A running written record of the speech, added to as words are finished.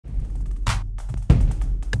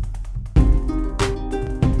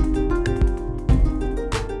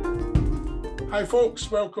Hi folks,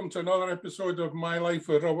 welcome to another episode of My Life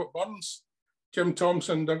with Robert Burns. Jim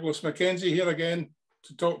Thompson, Douglas Mackenzie here again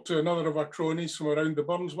to talk to another of our cronies from around the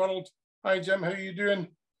Burns world. Hi Jim, how are you doing?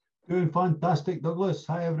 Doing fantastic, Douglas.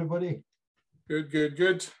 Hi everybody.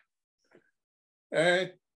 Good.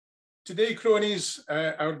 Today, cronies,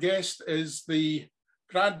 our guest is the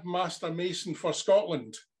Grand Master Mason for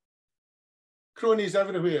Scotland. Cronies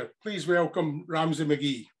everywhere, please welcome Ramsay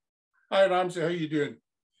McGhee. Hi Ramsay, how are you doing?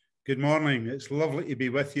 Good morning. It's lovely to be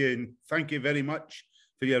with you, and thank you very much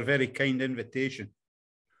for your very kind invitation.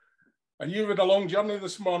 And you've had a long journey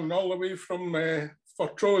this morning, all the way from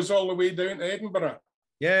Fortrose all the way down to Edinburgh.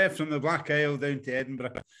 Yeah, from the Black Isle down to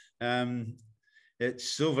Edinburgh.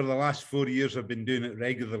 It's over the last 4 years I've been doing it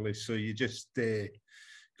regularly, so you just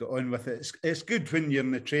got on with it. It's good when you're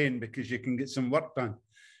in the train because you can get some work done.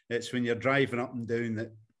 It's when you're driving up and down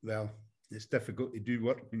that, well, it's difficult to do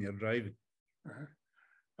work when you're driving.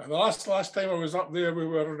 The last time I was up there,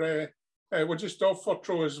 we're just off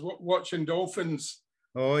Fortrose watching dolphins.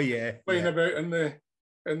 Oh yeah, playing about in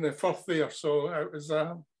the Firth there. So it was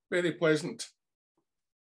very pleasant.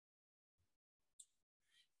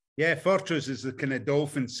 Yeah, Fortrose is the kind of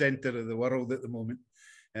dolphin centre of the world at the moment.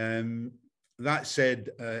 That said,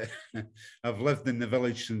 I've lived in the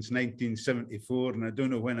village since 1974, and I don't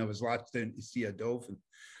know when I was last down to see a dolphin.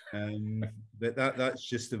 But that's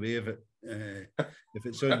just the way of it. If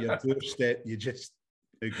it's on your doorstep, you just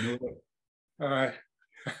ignore it.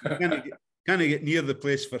 Can't get near the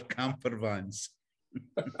place for camper vans.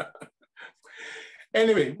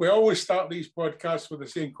 Anyway, we always start these podcasts with the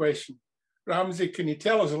same question. Ramsay, can you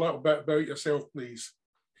tell us a little bit about yourself, please?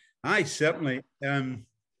 Aye, certainly.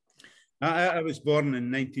 I was born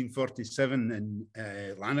in 1947 in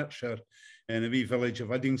Lanarkshire, in a wee village of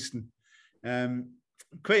Uddingston.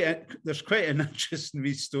 There's quite an interesting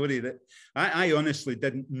wee story that I honestly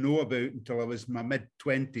didn't know about until I was in my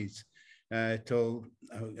mid-20s, till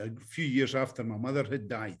a few years after my mother had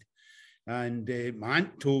died. And my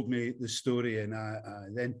aunt told me the story, and I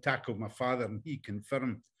then tackled my father, and he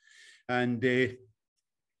confirmed. And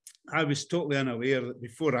I was totally unaware that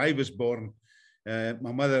before I was born,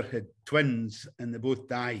 my mother had twins, and they both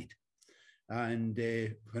died. And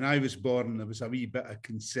when I was born, there was a wee bit of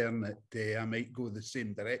concern that I might go the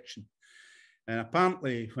same direction. And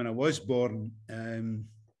apparently, when I was born,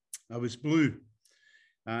 I was blue.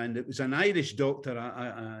 And it was an Irish doctor,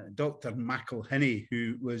 Dr. McGhee,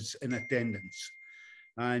 who was in attendance.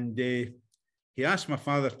 And he asked my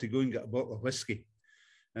father to go and get a bottle of whiskey.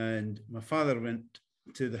 And my father went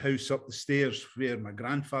to the house up the stairs where my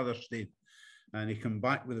grandfather stayed. And he came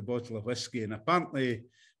back with a bottle of whiskey. And apparently,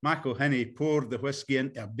 McGhee poured the whiskey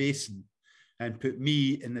into a basin and put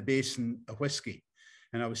me in the basin of whiskey.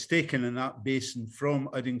 And I was taken in that basin from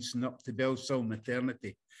Uddingston up to Bellsall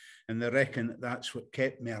Maternity. And they reckon that's what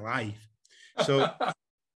kept me alive. So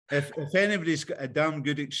if anybody's got a damn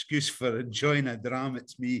good excuse for enjoying a dram,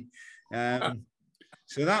 it's me.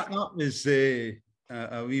 So that was a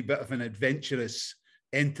wee bit of an adventurous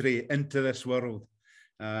entry into this world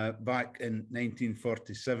back in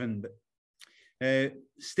 1947. But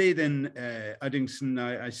stayed in Uddingston.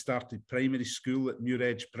 I started primary school at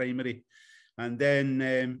Muiredge Primary. And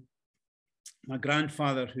then my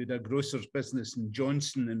grandfather, who had a grocer's business in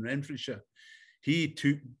Johnston in Renfrewshire, he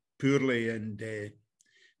took poorly, and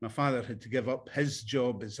my father had to give up his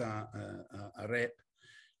job as a rep.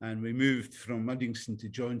 And we moved from Uddingston to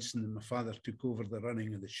Johnston, and my father took over the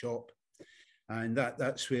running of the shop. And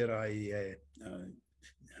that's where I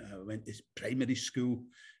went to primary school,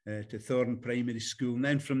 to Thorn Primary School. And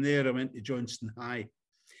then from there, I went to Johnston High.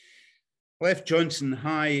 Left Johnston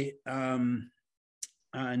High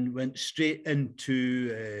and went straight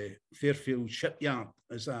into Fairfield Shipyard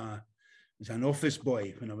as an office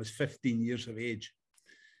boy when I was 15 years of age.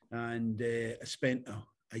 And I spent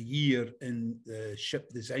a year in the ship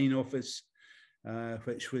design office,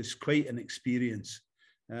 which was quite an experience.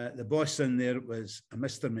 The boss in there was a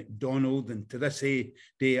Mr. McDonald, and to this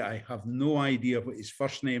day, I have no idea what his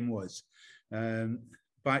first name was.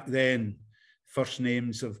 Back then, first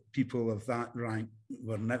names of people of that rank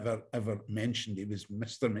were never, ever mentioned. He was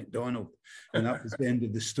Mr. McDonald, and that was the end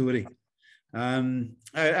of the story. I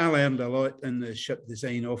learned a lot in the ship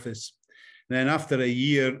design office. Then after a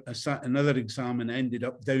year, I sat another exam and ended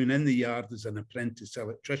up down in the yard as an apprentice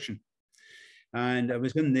electrician. And I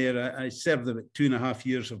was in there, I served about 2.5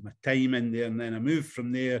 years of my time in there, and then I moved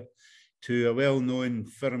from there to a well-known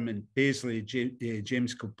firm in Paisley,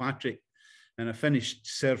 James Kilpatrick, and I finished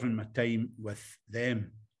serving my time with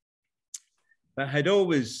them. But I had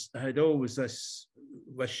always this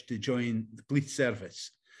wish to join the police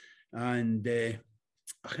service, and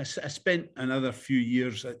I spent another few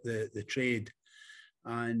years at the trade,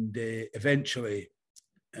 and eventually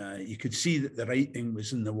you could see that the writing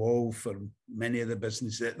was in the wall for many of the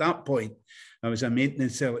businesses. At that point, I was a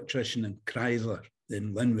maintenance electrician in Chrysler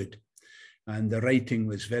in Linwood, and the writing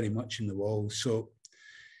was very much in the wall. So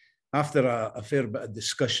after a fair bit of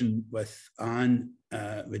discussion with Anne,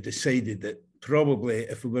 we decided that probably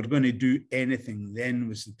if we were going to do anything, then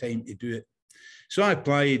was the time to do it. So I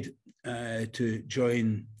applied to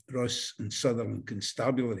join Ross and Sutherland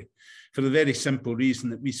Constabulary for the very simple reason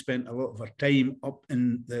that we spent a lot of our time up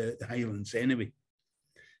in the Highlands anyway.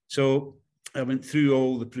 So I went through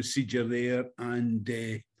all the procedure there, and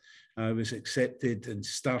I was accepted and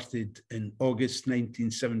started in August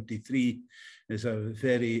 1973 as a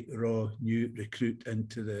very raw new recruit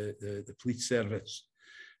into the police service,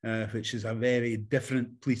 which is a very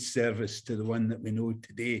different police service to the one that we know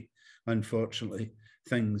today. Unfortunately,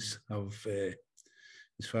 things have,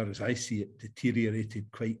 as far as I see it, deteriorated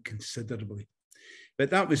quite considerably. But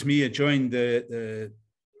that was me. I joined the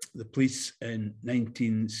police in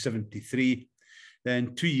 1973.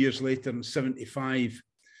 Then 2 years later, in 75,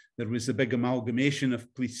 there was a big amalgamation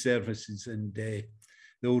of police services, and the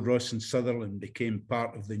old Ross and Sutherland became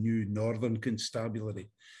part of the new Northern Constabulary.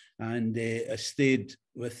 And I stayed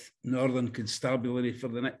with Northern Constabulary for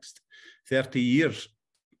the next 30 years.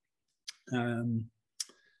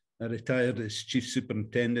 I retired as Chief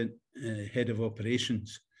Superintendent, Head of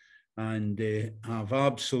Operations, and have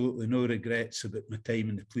absolutely no regrets about my time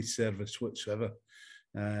in the police service whatsoever.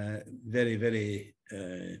 Very, very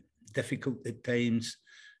difficult at times,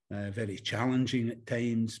 very challenging at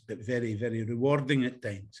times, but very, very rewarding at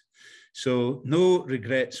times. So no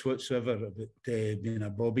regrets whatsoever about being a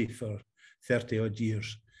bobby for 30 odd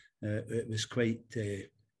years. It was quite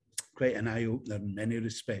an eye-opener in many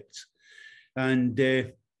respects. And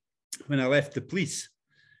when I left the police,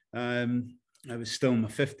 I was still in my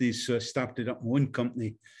 50s, so I started up my own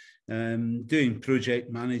company, doing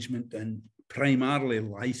project management and primarily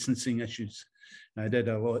licensing issues. I did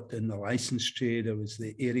a lot in the license trade. I was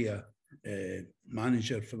the area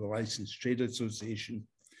manager for the License Trade Association.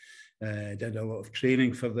 I did a lot of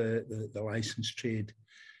training for the license trade,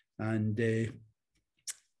 and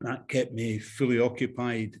that kept me fully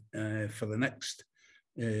occupied for the next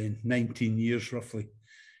 19 years roughly.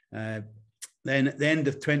 Then at the end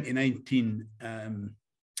of 2019,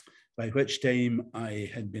 by which time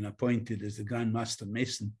I had been appointed as the Grand Master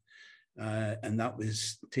Mason, and that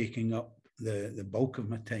was taking up the bulk of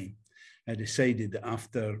my time. I decided that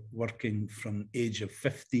after working from the age of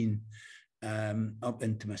 15 up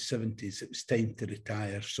into my 70s, it was time to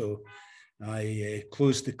retire. So I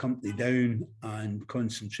closed the company down and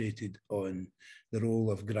concentrated on the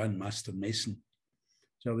role of Grand Master Mason.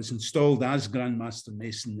 So I was installed as Grand Master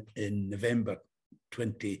Mason in November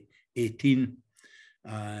 2018.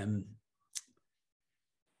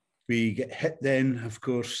 We get hit then, of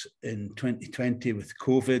course, in 2020 with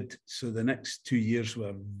COVID. So the next 2 years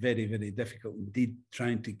were very, very difficult indeed,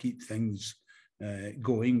 trying to keep things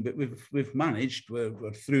going. But we've managed.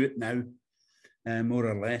 We're through it now, more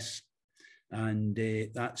or less. And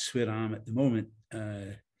that's where I am at the moment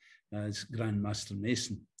as Grand Master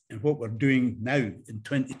Mason. And what we're doing now in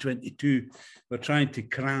 2022, we're trying to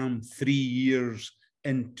cram 3 years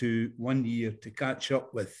into 1 year to catch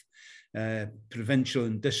up with provincial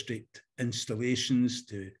and district installations,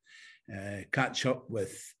 to catch up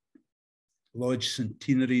with lodge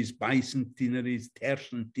centenaries, bicentenaries,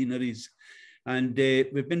 tercentenaries. And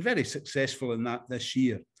we've been very successful in that this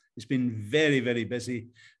year. It's been very, very busy,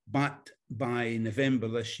 but by November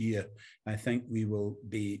this year, I think we will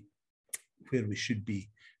be where we should be,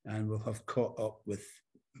 and we'll have caught up with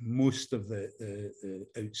most of the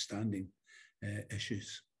outstanding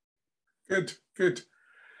issues. Good, good.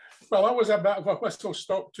 Well, that was a bit of a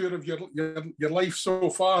whistle-stop tour of your life so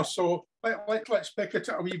far. So let's pick it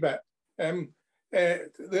a wee bit. The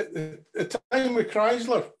time with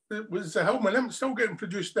Chrysler, was the Hillman Imps still getting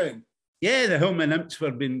produced then? Yeah, the Hillman Imps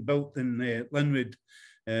were being built in Linwood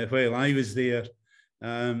while I was there.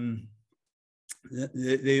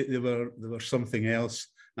 They were something else.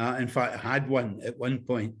 In fact, I had one at one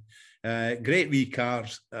point. Great wee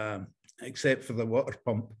cars, except for the water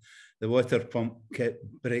pump. The water pump kept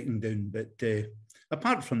breaking down. But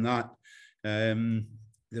apart from that, they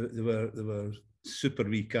were super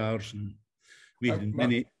wee cars, and we had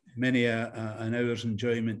many an hour's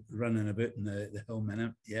enjoyment running about in the Hillman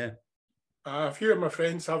Imp. Yeah. A few of my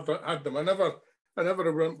friends have had them. I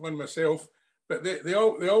never run one myself, but they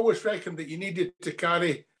always reckoned that you needed to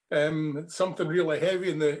carry something really heavy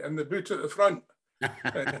in the boot at the front.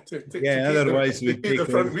 Yeah, otherwise we'd take the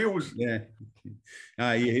front wheels. Yeah,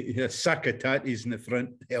 A sack of tatties in the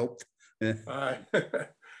front helped. Aye.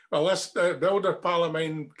 Well, this the older pal of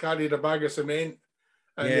mine carried a bag of cement,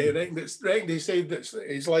 and he said that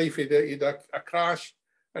his life he'd a crash,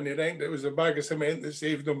 and he reckoned it was a bag of cement that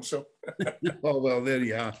saved him. So, oh well, there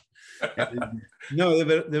you are. No,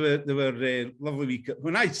 they were lovely week.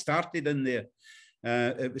 When I started in there,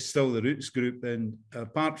 it was still the Roots Group, and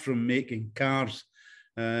apart from making cars,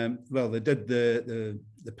 well, they did the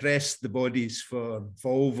pressed the bodies for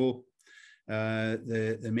Volvo.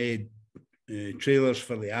 They made trailers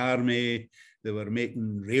for the army. They were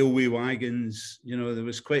making railway wagons. You know, there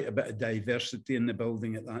was quite a bit of diversity in the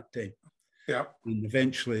building at that time. Yeah. And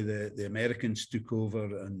eventually the Americans took over,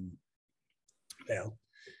 and well,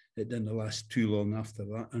 it didn't last too long after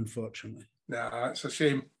that, unfortunately. Nah, that's a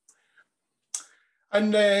shame.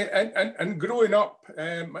 And growing up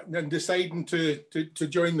and deciding to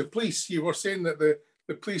join the police, you were saying that the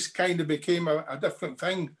police kind of became a different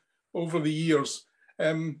thing over the years.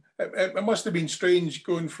 It must have been strange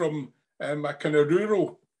going from a kind of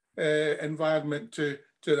rural environment to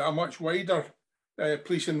a much wider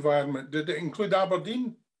police environment. Did it include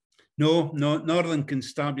Aberdeen? No, Northern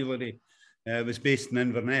Constabulary was based in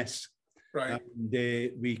Inverness. Right. And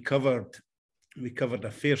we covered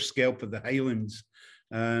a fair scalp of the Highlands,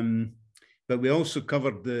 but we also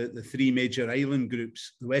covered the three major island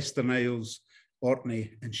groups: the Western Isles,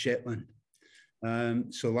 Orkney, and Shetland.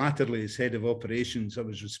 So latterly, as head of operations, I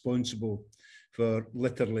was responsible for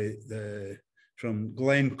literally from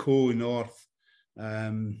Glencoe north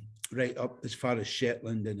right up as far as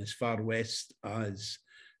Shetland and as far west as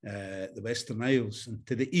the Western Isles. And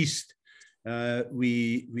to the east,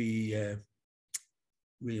 we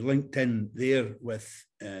linked in there with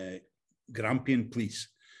Grampian Police,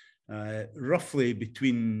 roughly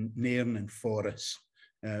between Nairn and Forres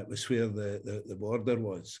was where the border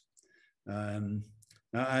was.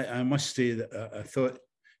 I must say that I thought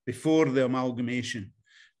before the amalgamation,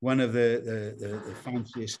 one of the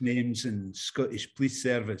fanciest names in Scottish Police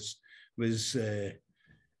Service was the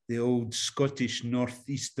old Scottish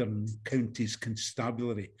Northeastern Counties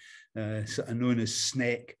Constabulary, sort of known as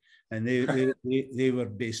SNEC, and they were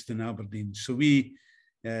based in Aberdeen. So we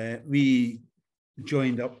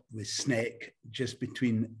joined up with SNEC just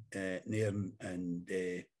between Nairn and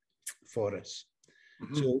Forres.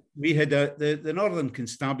 Mm-hmm. So we had the Northern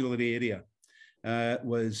Constabulary area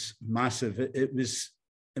was massive. It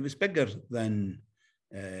was bigger than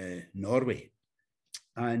Norway,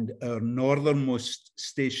 and our northernmost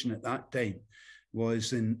station at that time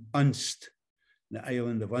was in Unst, the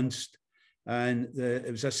island of Unst, and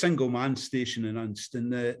it was a single man station in Unst,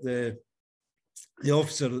 and the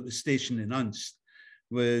officer that was stationed in Unst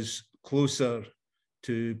was closer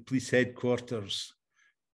to police headquarters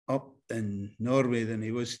up in Norway than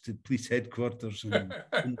he was to police headquarters in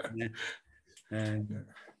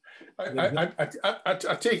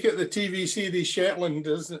I take it the TV series Shetland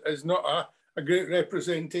is not a great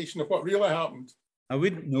representation of what really happened. I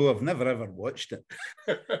wouldn't know. I've never ever watched it.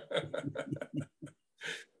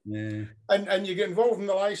 Yeah. And you get involved in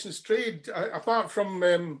the licensed trade. Apart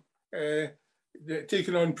from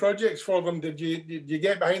taking on projects for them, did you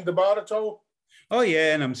get behind the bar at all? Oh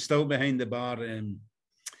yeah, and I'm still behind the bar.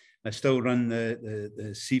 I still run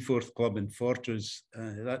the Seaforth Club in Fortress.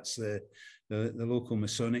 That's the local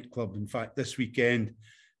Masonic club. In fact, this weekend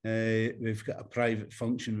we've got a private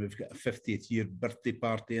function. We've got a 50th year birthday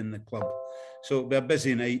party in the club. So it'll be a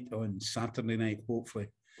busy night on Saturday night, hopefully,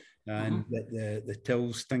 and get the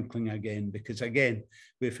tills tinkling again. Because again,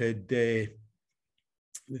 we've had 2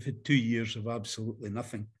 years of absolutely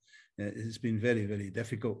nothing. It's been very, very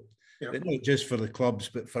difficult. Yep. But not just for the clubs,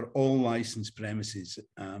 but for all licensed premises.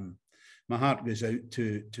 My heart goes out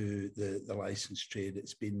to the licensed trade.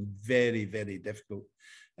 It's been very, very difficult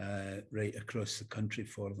right across the country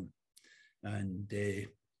for them. And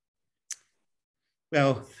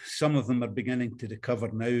well, some of them are beginning to recover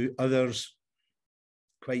now. Others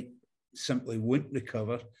quite simply won't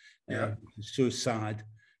recover. It's so sad.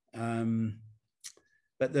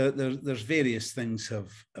 But there's various things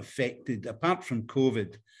have affected, apart from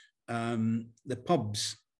COVID. The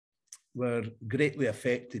pubs were greatly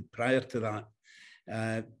affected prior to that,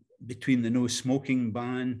 between the no smoking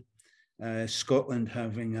ban, Scotland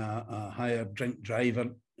having a higher drink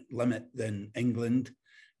driver limit than England,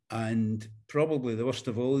 and probably the worst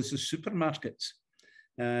of all is the supermarkets,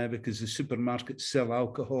 because the supermarkets sell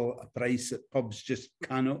alcohol at a price that pubs just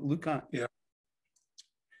cannot look at. Yeah.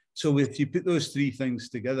 So if you put those three things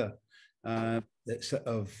together, that sort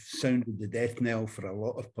of sounded the death knell for a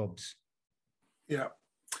lot of pubs. Yeah.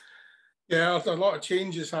 Yeah, there's a lot of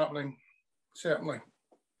changes happening, certainly.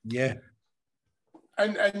 Yeah.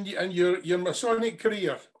 And your Masonic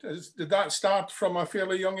career, did that start from a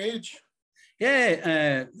fairly young age?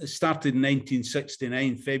 Yeah, it started in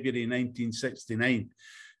 1969, February 1969.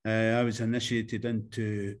 I was initiated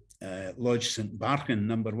into Lodge St. Barchan,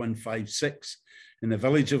 number 156, in the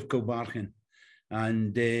village of Kilbarchan.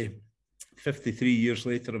 And 53 years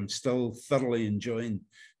later, I'm still thoroughly enjoying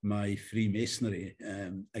my Freemasonry.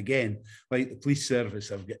 Again, like the police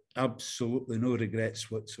service, I've got absolutely no regrets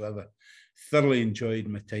whatsoever. Thoroughly enjoyed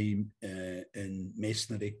my time in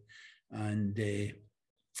Masonry. And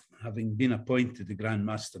having been appointed the Grand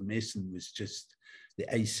Master Mason was just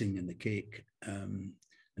the icing on the cake. And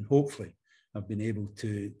hopefully I've been able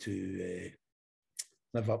to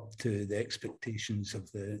live up to the expectations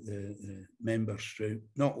of the members throughout,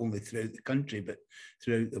 not only throughout the country, but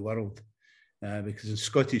throughout the world. Because in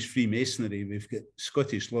Scottish Freemasonry, we've got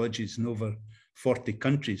Scottish lodges in over 40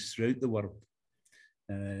 countries throughout the world,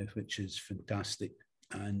 which is fantastic.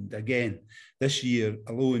 And again, this year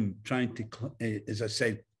alone, trying to, as I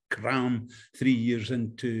said, cram 3 years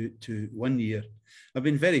into 1 year. I've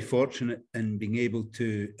been very fortunate in being able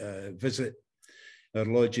to visit our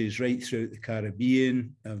lodges right throughout the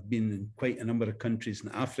Caribbean. I've been in quite a number of countries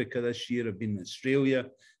in Africa this year. I've been in Australia,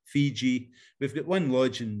 Fiji. We've got one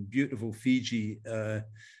lodge in beautiful Fiji,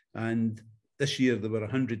 and this year they were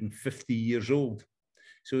 150 years old.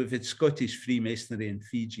 So we've had Scottish Freemasonry in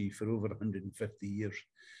Fiji for over 150 years,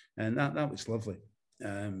 and that was lovely.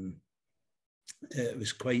 It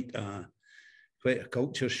was quite a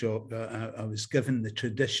culture shock. I was given the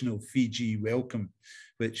traditional Fiji welcome,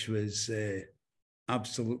 which was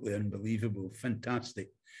absolutely unbelievable, fantastic.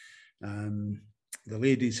 The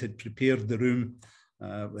ladies had prepared the room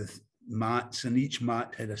with mats, and each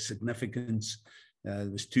mat had a significance. There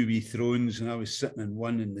was 2 wee thrones, and I was sitting in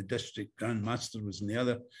one, and the district Grand Master was in the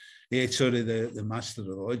other. Sorry, the Master of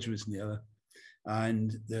the Lodge was in the other.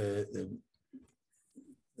 And the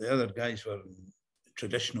other guys were in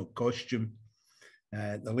traditional costume.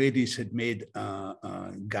 The ladies had made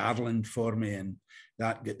a garland for me, and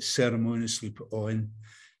that got ceremoniously put on.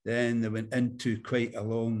 Then they went into quite a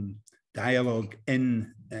long dialogue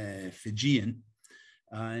in Fijian,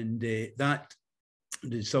 and that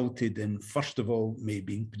resulted in, first of all, me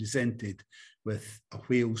being presented with a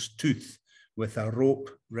whale's tooth with a rope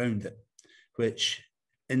round it, which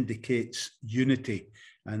indicates unity.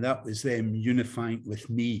 And that was them unifying with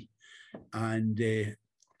me. And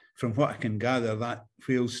from what I can gather, that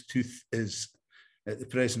whale's tooth is at the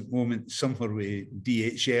present moment somewhere with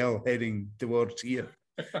DHL heading towards here.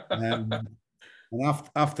 And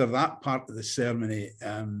after that part of the ceremony,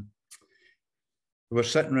 we were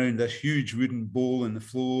sitting around this huge wooden bowl on the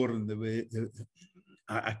floor, and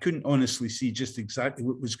I couldn't honestly see just exactly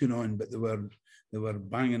what was going on, but they were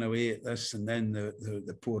banging away at this, and then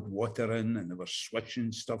they poured water in, and they were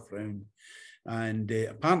swishing stuff around. And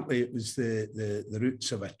apparently it was the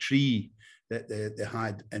roots of a tree that they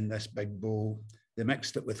had in this big bowl. They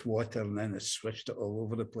mixed it with water, and then they swished it all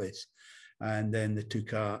over the place. And then they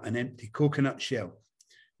took an empty coconut shell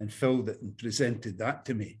and filled it and presented that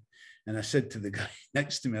to me. And I said to the guy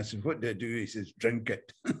next to me, I said, "What do I do?" He says, "Drink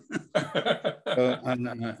it."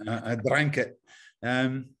 I drank it.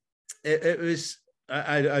 It was,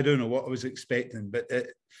 I don't know what I was expecting, but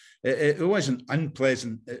it wasn't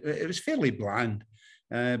unpleasant. It was fairly bland,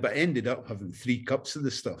 but I ended up having 3 cups of the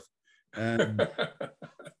stuff.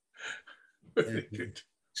 Very good.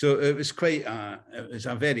 So it was quite it was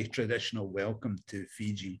a very traditional welcome to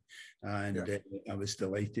Fiji, and I was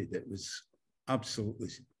delighted. It was absolutely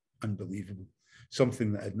unbelievable,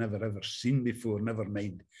 something that I'd never ever seen before, never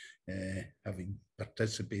mind having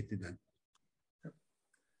participated in.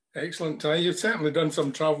 Excellent. You've certainly done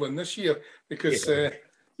some travelling this year, because you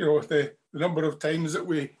know, the number of times that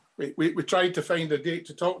we tried to find a date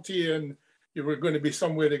to talk to you, and you were going to be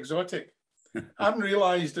somewhere exotic. I hadn't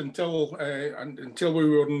realised until we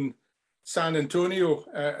were in San Antonio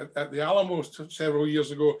at the Alamo several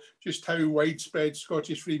years ago just how widespread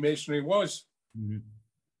Scottish Freemasonry was. Mm-hmm.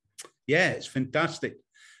 Yeah, it's fantastic.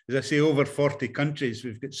 As I say, over 40 countries.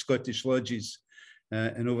 We've got Scottish lodges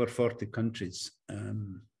in over 40 countries,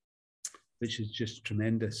 which is just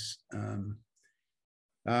tremendous.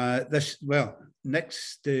 Next,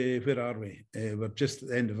 where are we? We're just at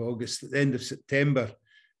the end of August. At the end of September,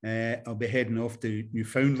 I'll be heading off to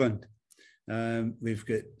Newfoundland. We've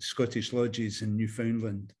got Scottish lodges in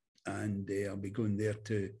Newfoundland, and I'll be going there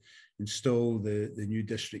to install the new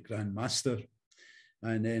district Grand Master.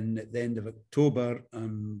 And then at the end of October,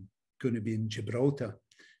 I'm going to be in Gibraltar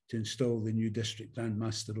to install the new district Grand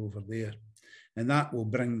Master over there. And that will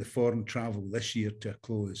bring the foreign travel this year to a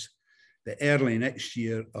close. The early next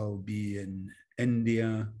year, I'll be in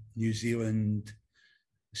India, New Zealand,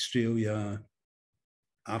 Australia,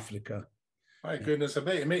 Africa. My goodness, I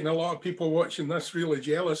bet you're making a lot of people watching this really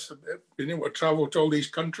jealous of being able to travel to all these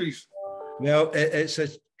countries. Well, it's a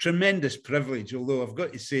tremendous privilege, although I've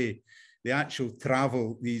got to say the actual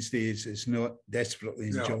travel these days is not desperately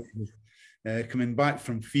enjoyable. Coming back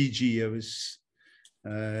from Fiji, I was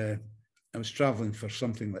traveling for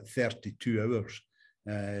something like 32 hours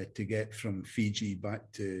to get from Fiji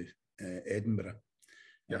back to Edinburgh.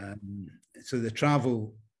 Yeah. So the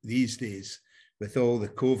travel these days, with all the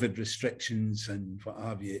COVID restrictions and what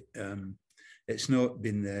have you, it's not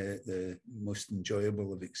been the most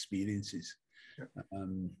enjoyable of experiences. Yeah.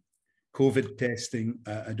 COVID testing,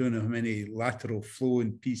 I don't know how many lateral flow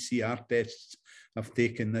and PCR tests I've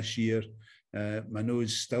taken this year. My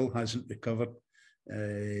nose still hasn't recovered.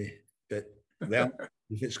 But, well,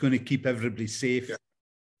 if it's going to keep everybody safe. Yeah.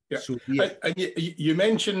 Yeah. So, and you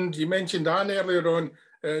mentioned Anne earlier on.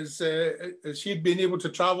 Has she been able to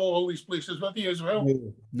travel all these places with you as well?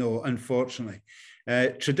 No, unfortunately.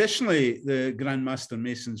 Traditionally, the Grand Master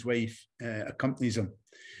Mason's wife accompanies him.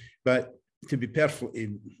 But to be perfectly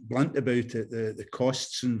blunt about it, the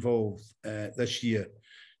costs involved this year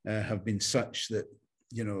have been such that,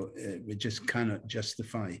 you know, we just cannot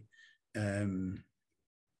justify taking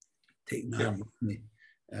her with me.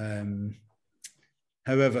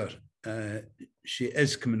 However, she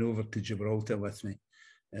is coming over to Gibraltar with me.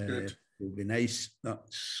 It will be nice.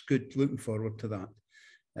 That's good. Looking forward to that.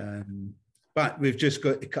 But we've just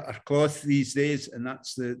got to cut our cloth these days, and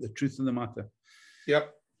that's the truth of the matter.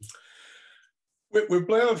 Yep. We've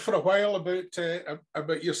blathered for a while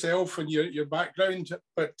about yourself and your background,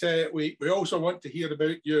 but we also want to hear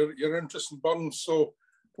about your interest in burns. So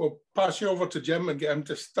we'll pass you over to Jim and get him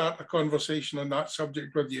to start a conversation on that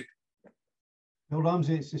subject with you. Well,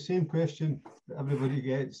 Ramsay, it's the same question that everybody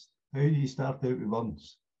gets. How do you start out with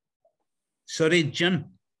burns? Sorry,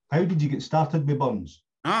 Jim. How did you get started with burns?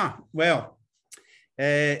 Well,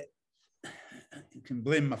 you can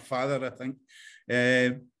blame my father, I think.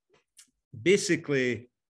 Basically,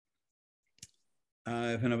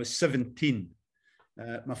 when I was 17,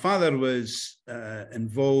 my father was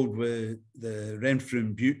involved with the Renfrew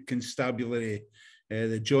and Butte Constabulary,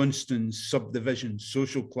 the Johnston Subdivision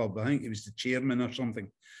Social Club. I think he was the chairman or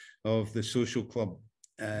something of the social club.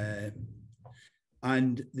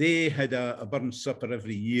 And they had a burn supper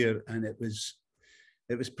every year, and it was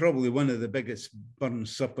probably one of the biggest burn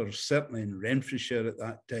suppers, certainly in Renfrewshire at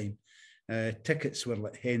that time. Tickets were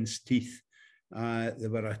like hen's teeth. They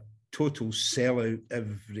were a total sellout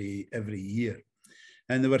every year,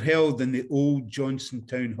 and they were held in the old Johnson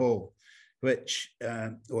Town Hall, which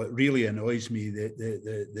what really annoys me.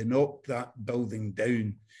 They knocked that building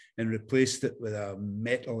down and replaced it with a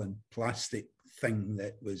metal and plastic thing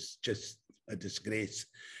that was just a disgrace.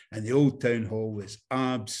 And the old town hall was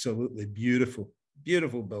absolutely beautiful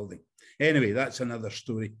building. Anyway, that's another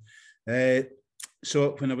story.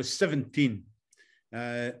 So when I was 17,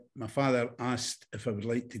 my father asked if I would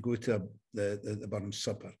like to go to the burn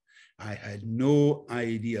supper. I had no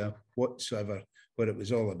idea whatsoever what it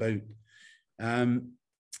was all about.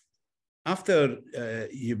 After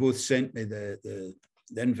you both sent me the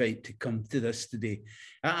invite to come to this today,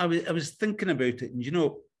 I was thinking about it, and you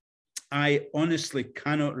know, I honestly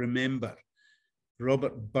cannot remember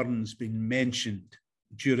Robert Burns being mentioned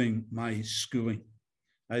during my schooling.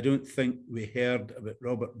 I don't think we heard about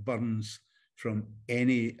Robert Burns from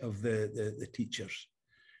any of the teachers.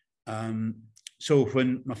 So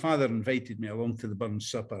when my father invited me along to the burn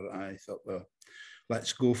supper, I thought, well,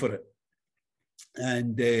 let's go for it.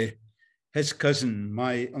 And his cousin,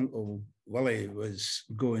 my Uncle Willie, was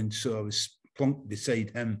going, so I was plunked beside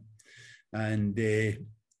him. And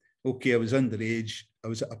okay, I was underage. I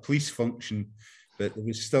was at a police function, but there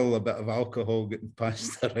was still a bit of alcohol getting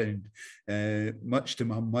passed around, much to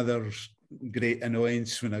my mother's great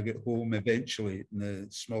annoyance when I got home eventually in the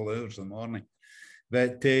small hours of the morning.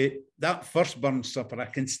 But that first burn supper, I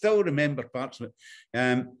can still remember parts of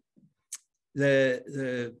it.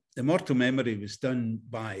 The immortal memory was done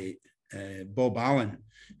by Bob Allen,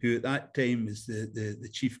 who at that time was the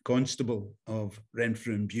chief constable of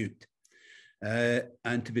Renfrew and Butte.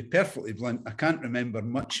 And to be perfectly blunt, I can't remember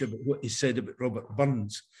much about what he said about Robert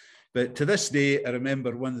Burns, but to this day, I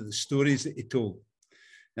remember one of the stories that he told.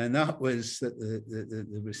 And that was that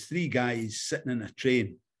there was three guys sitting in a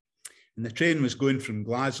train, and the train was going from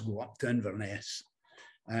Glasgow up to Inverness.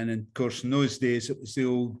 And of course, in those days, it was the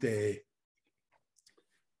old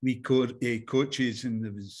coaches, and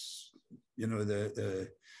there was, you know, the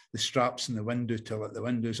straps in the window to let the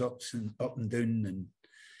windows up and down. And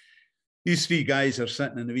these three guys are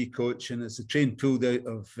sitting in the wee coach, and as the train pulled out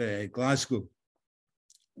of Glasgow,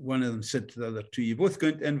 one of them said to the other two, "You both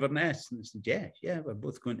going to Inverness?" And they said, yeah, we're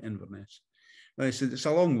both going to Inverness. Well, I said, "It's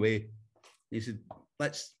a long way." He said,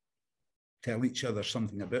 "Let's tell each other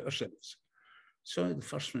something about ourselves." So the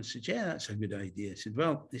first one said, "Yeah, that's a good idea." I said,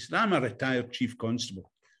 "Well," he said, "I'm a retired chief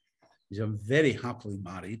constable." He said, "I'm very happily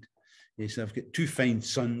married." He said, "I've got two fine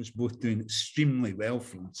sons, both doing extremely well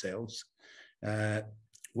for themselves.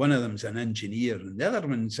 One of them's an engineer, and the other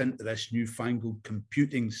one's into this newfangled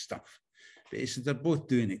computing stuff. But he said, they're both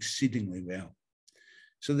doing exceedingly well."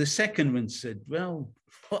 So the second one said, "Well,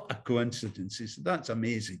 what a coincidence." He said, "That's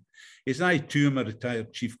amazing." He said, "I too am a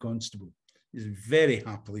retired chief constable." He's very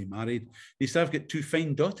happily married. He said, "I've got two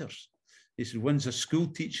fine daughters." He said, "One's a school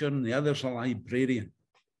teacher and the other's a librarian.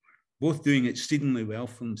 Both doing exceedingly well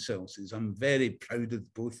for themselves." He says, "I'm very proud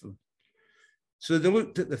of both of them." So they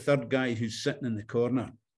looked at the third guy who's sitting in the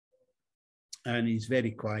corner, and he's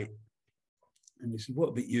very quiet. And he said, "What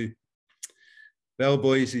about you?" "Well,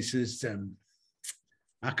 boys," he says,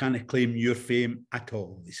 "I can't claim your fame at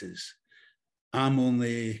all." He says, "I'm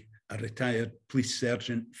only a retired police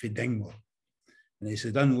sergeant for Dingwall." And he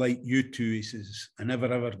said, "Unlike you two," he says, "I never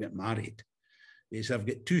ever get married." He says, "I've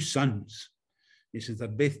got two sons." He says, "They're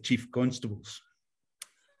both chief constables."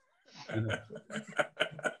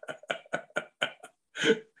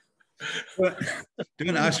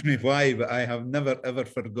 Don't ask me why, but I have never ever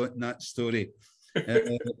forgotten that story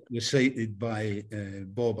recited by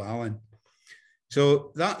Bob Allen.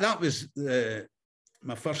 So that was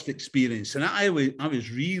my first experience, and I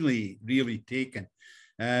was really taken.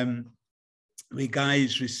 With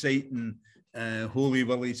guys reciting Holy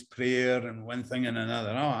Willie's prayer and one thing and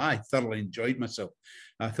another. Oh, I thoroughly enjoyed myself.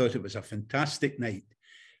 I thought it was a fantastic night,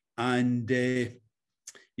 and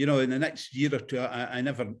you know, in the next year or two, I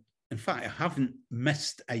never. In fact, I haven't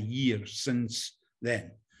missed a year since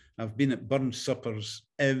then. I've been at Burn Suppers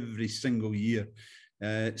every single year.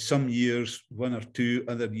 Some years, one or two,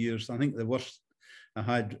 other years. I think the worst I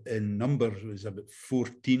had in numbers was about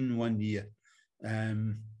 14 one year.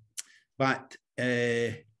 But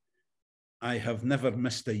I have never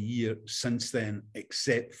missed a year since then,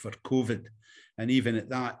 except for COVID. And even at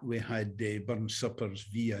that, we had Burn Suppers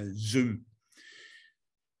via Zoom.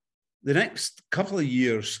 The next couple of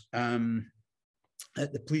years at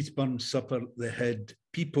the Police Burn Supper, they had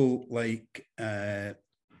people like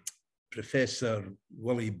Professor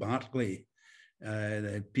Willie Barclay,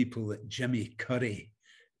 they had people like Jimmy Curry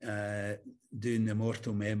doing the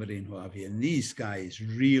mortal memory and what have you. And these guys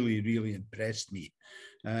really impressed me.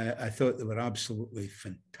 I thought they were absolutely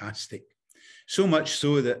fantastic. So much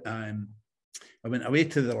so that I went away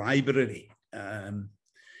to the library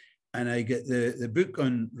and I get the book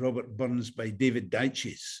on Robert Burns by David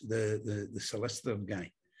Dyches, the solicitor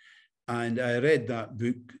guy. And I read that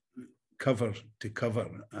book cover to cover.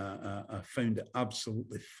 I found it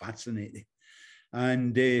absolutely fascinating.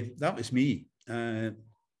 And that was me,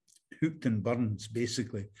 hooked on Burns,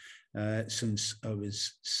 basically, since I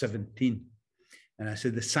was 17. And I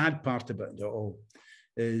said, the sad part about it all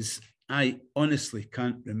is I honestly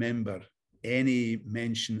can't remember any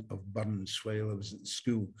mention of Burns while I was at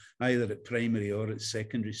school, either at primary or at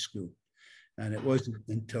secondary school. And it wasn't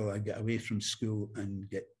until I got away from school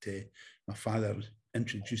and my father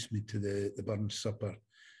introduced me to the Burns Supper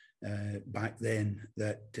back then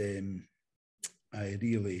that I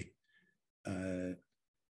really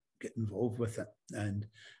get involved with it. And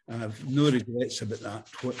I have no regrets about that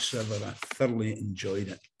whatsoever. I thoroughly enjoyed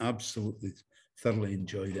it, absolutely thoroughly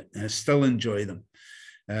enjoyed it. And I still enjoy them.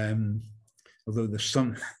 Although there's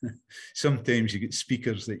sometimes you get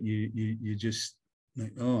speakers that you just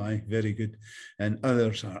like, oh, aye, very good. And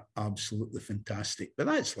others are absolutely fantastic. But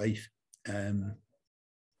that's life. No,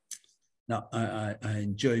 I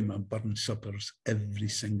enjoy my Burn Suppers every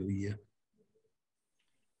single year.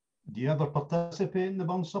 Do you ever participate in the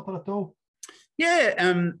Burn Supper at all?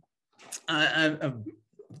 Yeah, I've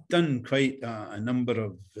done quite a number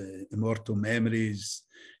of immortal memories,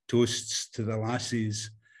 toasts to the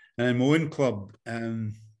lassies. And in my own club,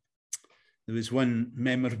 there was one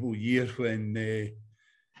memorable year when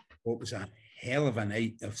what was a hell of a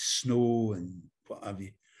night of snow and what have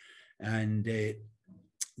you. And the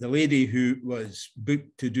lady who was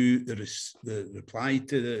booked to do the reply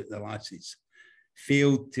to the lassies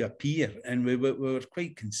failed to appear. And we were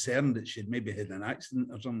quite concerned that she'd maybe had an accident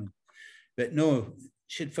or something. But no,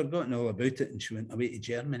 she'd forgotten all about it and she went away to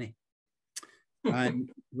Germany.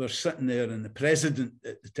 And we're sitting there, and the president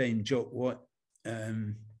at the time, Jock Watt,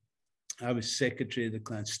 I was secretary of the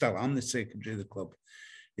club, still am the secretary of the club.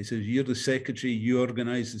 He says, you're the secretary, you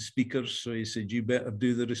organise the speakers. So he said, you better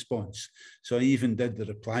do the response. So I even did the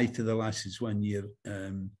reply to the lasses one year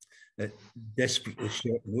at desperately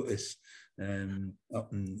short notice.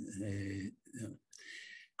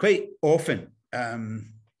 Quite often,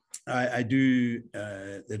 I do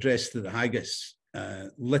the address to the haggis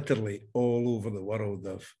literally all over the world.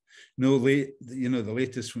 The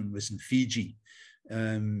latest one was in Fiji.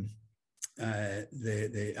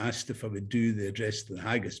 They asked if I would do the address to the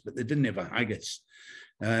haggis, but they didn't have a haggis.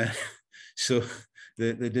 So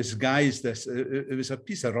they disguised this. It was a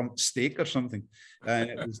piece of rump steak or something.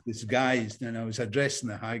 It was disguised, and I was addressing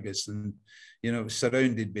the haggis, and it was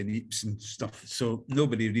surrounded by neeps and stuff. So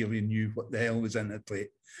nobody really knew what the hell was in the plate.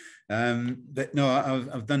 But no,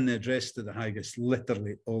 I've done the address to the haggis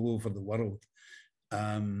literally all over the world.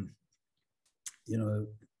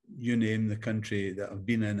 You name the country that I've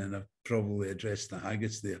been in, and I've probably addressed the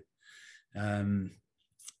haggis there.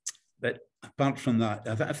 But apart from that,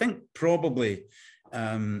 I think probably,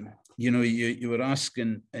 you were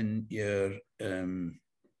asking in your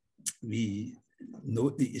wee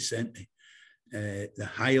note that you sent me, the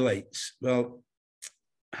highlights. Well,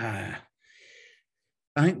 I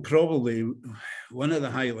think probably one of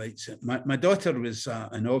the highlights, my daughter was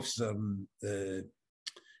an officer in the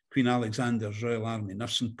Queen Alexander's Royal Army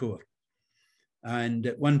Nursing Corps. And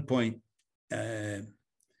at one point,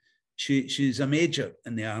 she's a major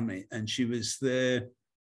in the army, and she was the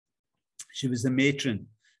matron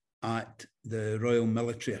at the Royal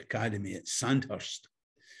Military Academy at Sandhurst.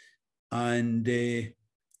 And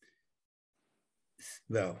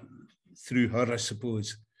well, through her, I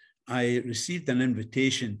suppose, I received an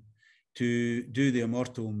invitation to do the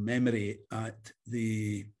immortal memory at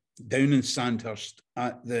the down in Sandhurst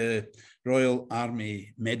at the Royal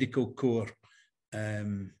Army Medical Corps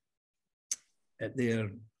at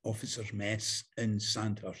their officers' mess in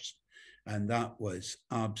Sandhurst. And that was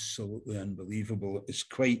absolutely unbelievable. It was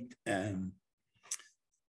quite, I've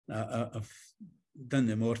done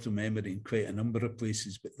the immortal memory in quite a number of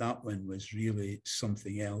places, but that one was really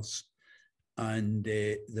something else. And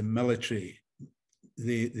the military,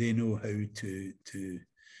 they know how to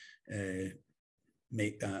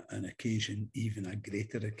make an occasion even a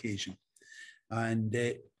greater occasion. And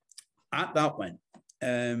at that one,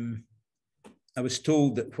 I was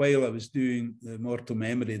told that while I was doing the immortal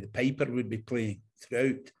memory, the piper would be playing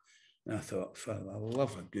throughout. And I thought, for the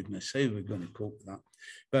love of goodness, how are we going to cope with that?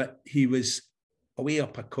 But he was away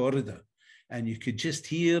up a corridor, and you could just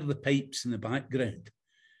hear the pipes in the background.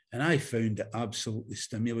 And I found it absolutely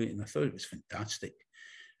stimulating. I thought it was fantastic.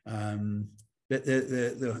 But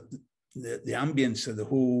the ambience of the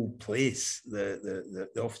whole place, the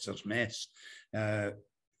officers' mess,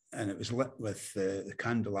 and it was lit with the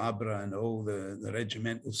candelabra, and all the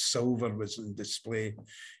regimental silver was on display.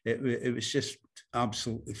 It was just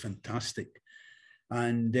absolutely fantastic.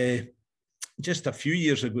 And just a few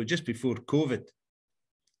years ago, just before COVID,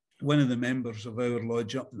 one of the members of our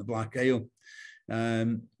lodge up in the Black Isle,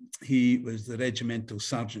 he was the regimental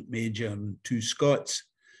sergeant major and 2 Scots,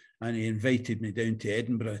 and he invited me down to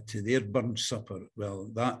Edinburgh to their burn supper.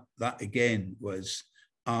 Well, that again was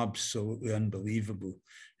absolutely unbelievable.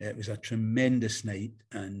 It was a tremendous night,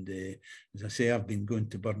 and as I say, I've been going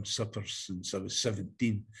to burn suppers since I was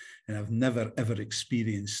 17, and I've never ever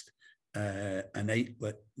experienced a night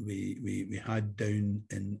that we had down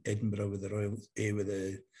in Edinburgh with the with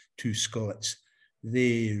the 2 Scots.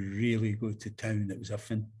 They really go to town. It was a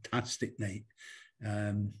fantastic night.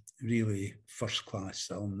 Really first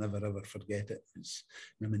class. I'll never ever forget it.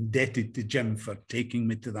 I'm indebted to Jim for taking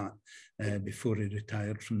me to that before he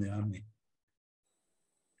retired from the army.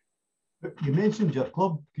 You mentioned your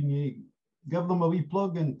club. Can you give them a wee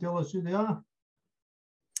plug and tell us who they are?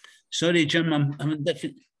 Sorry, Jim, I'm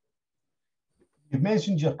different. You've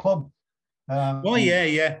mentioned your club. Oh,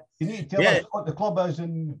 yeah. You need to tell us what the club is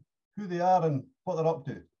and who they are and what they're up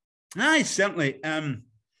to. Aye, certainly.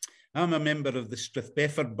 I'm a member of the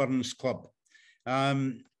Strathbefford Burns Club.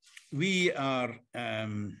 We are,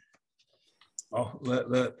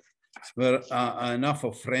 we're an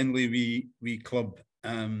awful friendly wee club,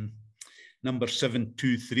 number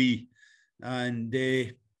 723. And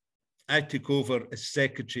I took over as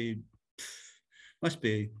secretary, must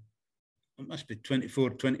be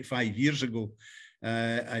 24, 25 years ago.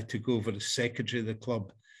 I took over as secretary of the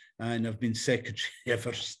club, and I've been secretary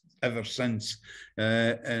ever since.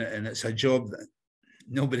 And it's a job that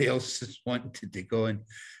nobody else has wanted to take on.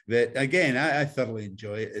 But again, I thoroughly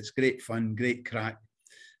enjoy it. It's great fun, great crack.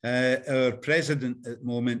 Our president at the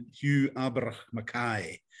moment, Hugh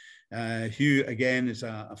McGhee. Hugh, again, is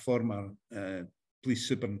a former police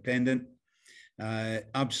superintendent.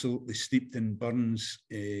 absolutely steeped in Burns.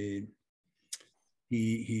 He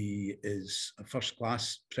is a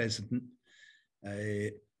first-class president.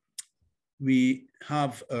 We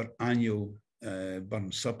have our annual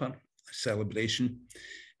Burns Supper celebration.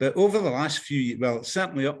 But over the last few years, well,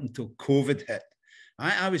 certainly up until COVID hit,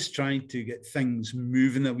 I was trying to get things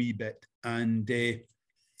moving a wee bit. And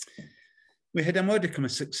we had a modicum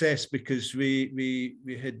of success because we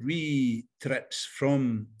had wee trips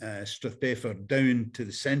from Strathpeffer down to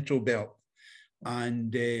the Central Belt.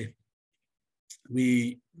 And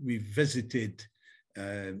we visited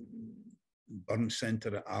Burns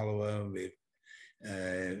Centre at Alloa.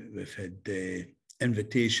 We've had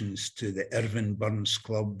invitations to the Irvine Burns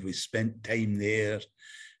Club. We spent time there.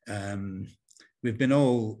 We've been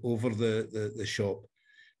all over the shop.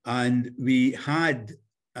 And we had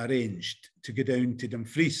arranged to go down to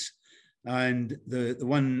Dumfries. And the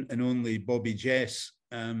one and only Bobby Jess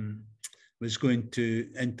was going to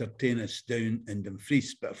entertain us down in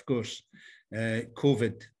Dumfries. But of course,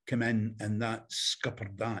 COVID came in and that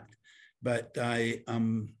scuppered that. But I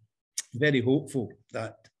am very hopeful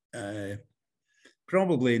that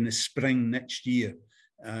probably in the spring next year,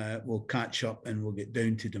 we'll catch up and we'll get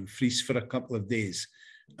down to Dumfries for a couple of days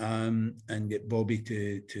and get Bobby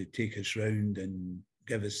to take us round and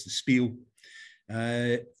give us the spiel.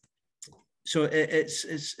 So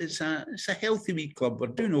it's a healthy wee club. We're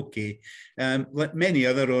doing okay. Like many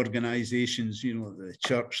other organisations, you know, the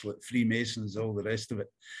church, like Freemasons, all the rest of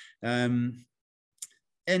it.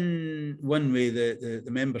 In one way, the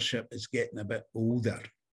membership is getting a bit older,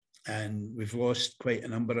 and we've lost quite a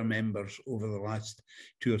number of members over the last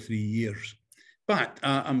 2 or 3 years. But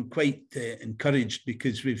I'm quite encouraged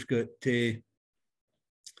because we've had 2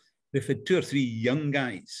 or 3 young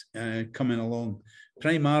guys coming along,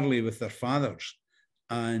 primarily with their fathers.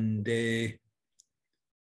 And, you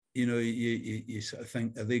know, you sort of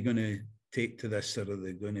think, are they going to take to this or are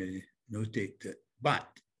they going to no take to it? But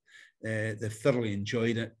they've thoroughly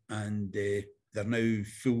enjoyed it, and they're now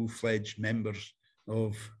full-fledged members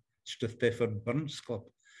of Strathpeffer Burns Club.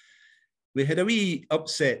 We had a wee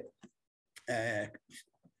upset 4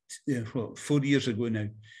 years ago now.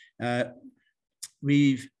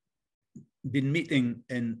 We've been meeting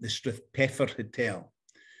in the Strathpeffer Hotel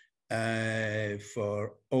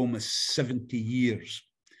for almost 70 years,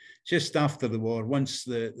 just after the war, once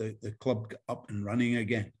the club got up and running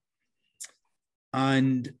again.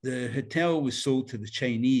 And the hotel was sold to the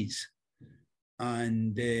Chinese,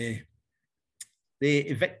 and they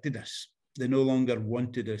evicted us. They no longer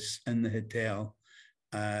wanted us in the hotel.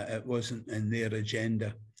 It wasn't in their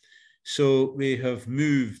agenda. So we have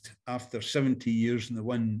moved, after 70 years in the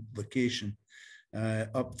one location,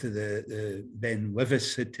 up to the Ben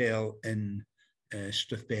Wivis Hotel in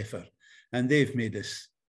Strathpeffer. And they've made us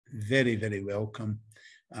very, very welcome.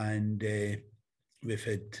 And we've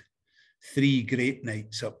had 3 great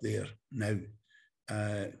nights up there now.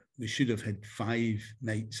 We should have had 5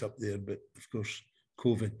 nights up there, but of course,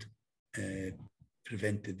 COVID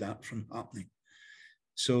prevented that from happening.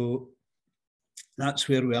 So that's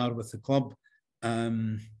where we are with the club.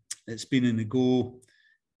 It's been in the go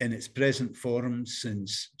in its present form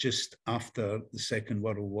since just after the Second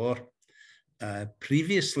World War.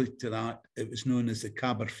 Previously to that, it was known as the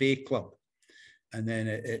Caberfait Club, and then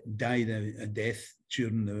it died a death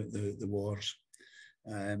during the wars.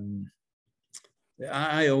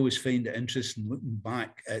 I always find it interesting looking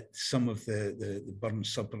back at some of the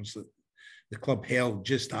Burns suppers that the club held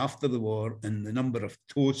just after the war and the number of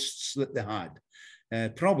toasts that they had.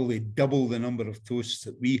 Probably double the number of toasts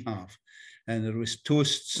that we have. And there was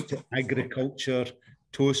toasts to agriculture,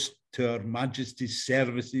 toast to Her Majesty's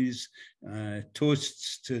services,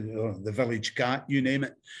 toasts to the village cat, you name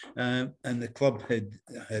it. And the club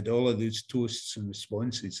had all of those toasts and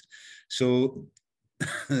responses. So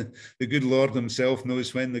the good Lord himself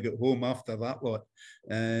knows when they get home after that lot.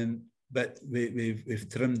 But we've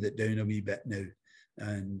trimmed it down a wee bit now.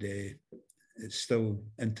 And it's still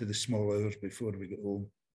into the small hours before we get home.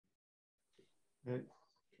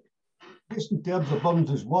 Just in terms of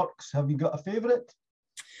Burns' works, have you got a favourite?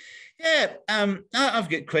 Yeah, I've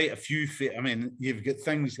got quite a few. I mean, you've got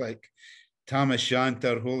things like Tam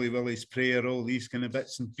O'Shanter, Holy Willie's Prayer, all these kind of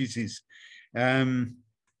bits and pieces. And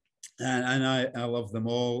I love them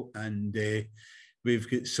all. And we've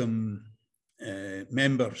got some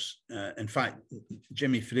members. In fact,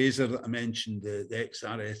 Jimmy Fraser that I mentioned, the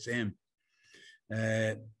ex-RSM,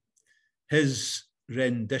 his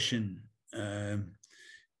rendition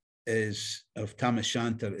of Tam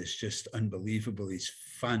O'Shanter is just unbelievable. He's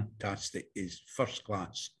fantastic. He's first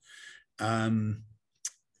class. And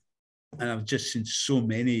I've just seen so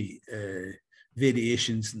many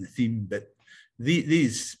variations in the theme, but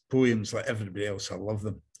these poems, like everybody else, I love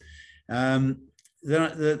them.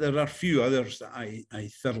 There are a few others that I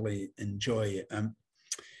thoroughly enjoy.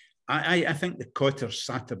 I think the Cotter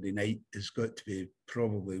Saturday Night has got to be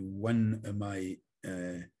probably one of my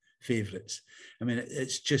favourites. I mean,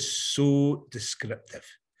 it's just so descriptive.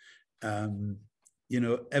 You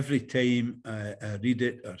know, every time I read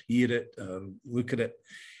it or hear it or look at it,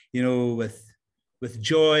 you know, with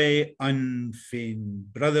joy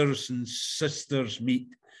unfeigned, brothers and sisters meet,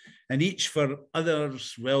 and each for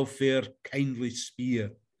others' welfare kindly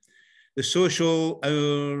speer. The social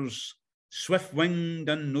hours, swift-winged,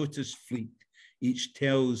 unnoticed fleet, each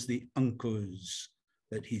tells the uncles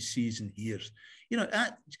that he sees and hears. You know,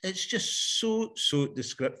 it's just so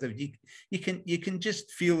descriptive. You can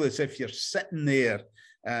just feel as if you're sitting there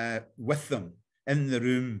with them in the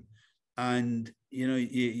room, and you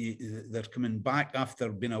know they're coming back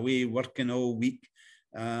after being away working all week,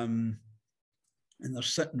 and they're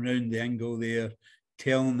sitting around the angle there,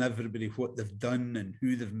 telling everybody what they've done and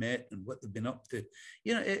who they've met and what they've been up to.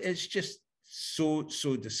 You know, it's just so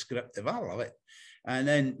descriptive. I love it. And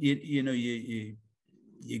then you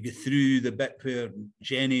go through the bit where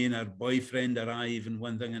Jenny and her boyfriend arrive and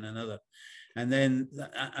one thing and another. And then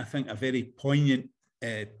I think a very poignant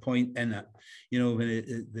point in it, you know, when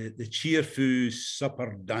the cheerful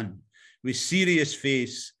supper done, with serious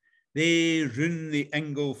face, they round the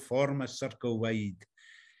ingle form a circle wide.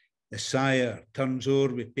 The sire turns o'er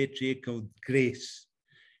with patriarchal grace,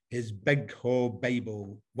 his big haw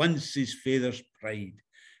Bible, once his father's pride,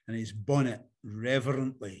 and his bonnet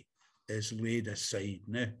reverently is laid aside.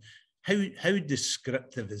 Now, how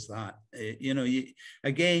descriptive is that? You know,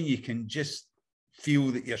 again, you can just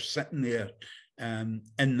feel that you're sitting there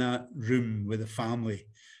in that room with the family.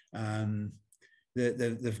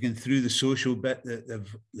 They've gone through the social bit, that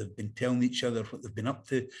they've been telling each other what they've been up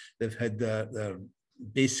to. They've had their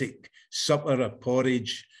basic supper of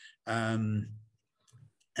porridge. And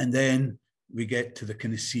then we get to the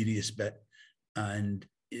kind of serious bit. And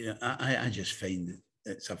you know, I just find that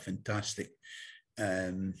it's a fantastic.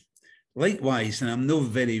 Likewise, and I'm not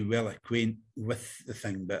very well acquainted with the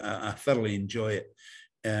thing, but I thoroughly enjoy it,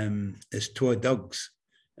 is Twa Dogs.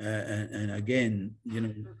 And again, you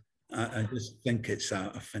know, I just think it's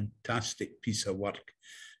a fantastic piece of work.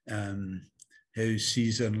 How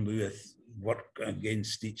Caesar and Lewis work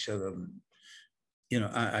against each other. And, you know,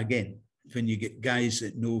 again, when you get guys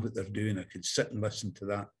that know what they're doing, I could sit and listen to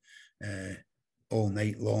that all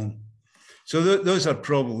night long. So those are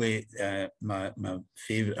probably my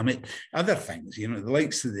favourite. I mean, other things, you know, the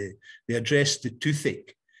likes of the address to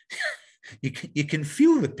toothache. You can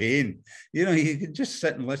feel the pain. You know, you can just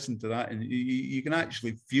sit and listen to that, and you can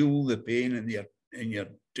actually feel the pain in your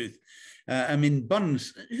tooth. I mean,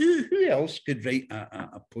 Burns. Who else could write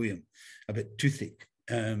a poem about toothache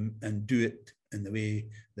and do it in the way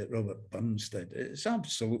that Robert Burns did? It's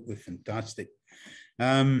absolutely fantastic.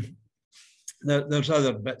 There's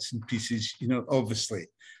other bits and pieces, you know, obviously,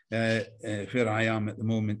 where I am at the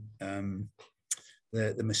moment,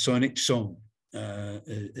 the Masonic song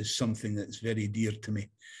is something that's very dear to me,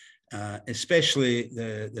 especially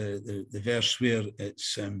the verse where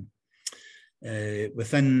it's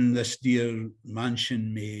within this dear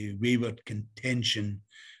mansion may wayward contention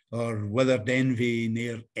or withered envy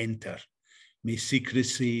ne'er enter, may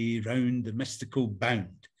secrecy round the mystical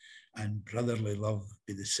bound and brotherly love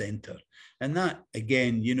be the centre. And that,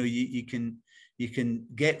 again, you know, you can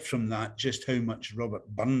get from that just how much Robert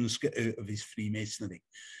Burns got out of his Freemasonry.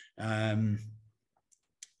 And,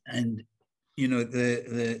 you know,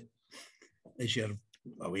 as you're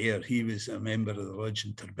aware, he was a member of the Lodge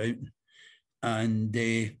in Turboughton. And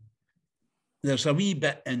there's a wee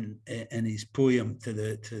bit in his poem to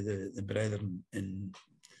the brethren in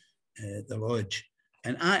the Lodge.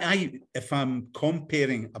 And I, if I'm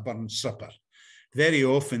comparing a Burns supper, very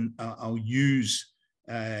often I'll use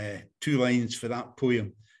 2 lines for that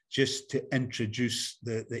poem just to introduce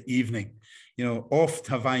the evening. You know, oft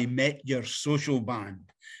have I met your social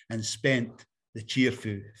band and spent the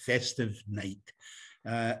cheerful festive night.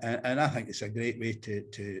 And I think it's a great way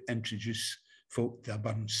to introduce folk to a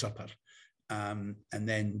Burns supper, and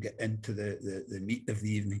then get into the meat of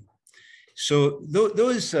the evening. So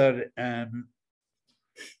those are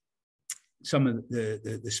some of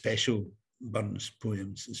the special Burns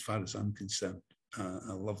poems as far as I'm concerned.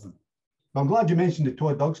 I love them. I'm glad you mentioned the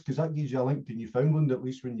Twa Dogs, because that gives you a link to Newfoundland, at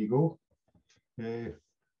least when you go.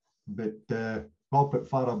 But up at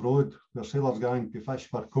Far Abroad, the sailors gang to fish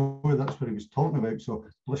for cod, that's what he was talking about. So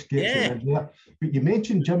let's get some in there. But you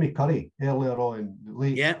mentioned Jimmy Curry earlier on, the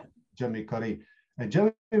late Jimmy Curry. And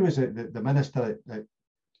Jimmy was the minister at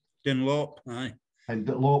Dunlop, aye. And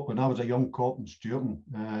Dunlop when I was a young cop in Sturton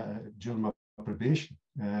during my probation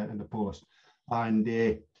in the police. And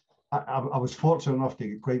I was fortunate enough to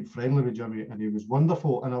get quite friendly with Jimmy, and he was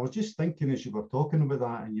wonderful. And I was just thinking as you were talking about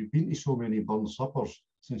that, and you've been to so many burn suppers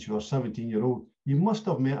since you were 17-year-old, you must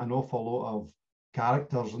have met an awful lot of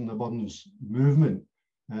characters in the Burns movement.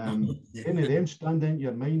 Yeah. Any of them stand in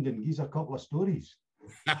your mind and give us a couple of stories?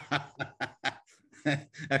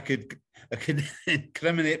 I could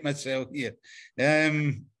incriminate myself here.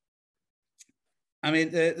 I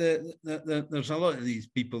mean, there's a lot of these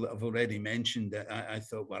people that I've already mentioned that I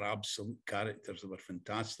thought were absolute characters. They were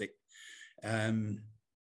fantastic. And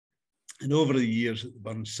over the years at the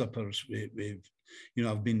Burn Suppers, we've, you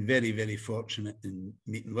know, I've been very, very fortunate in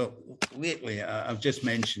meeting. Well, lately I've just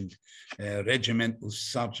mentioned Regimental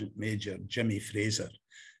Sergeant Major Jimmy Fraser,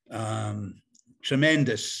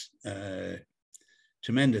 tremendous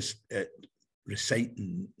at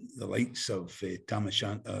reciting the likes of Tam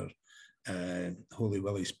O'Shanter, Holy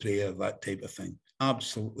Willie's Prayer, that type of thing.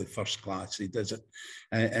 Absolutely first class. He does it,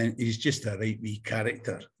 and he's just a right wee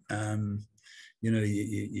character. You know,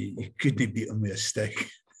 you couldn't beat him with a stick.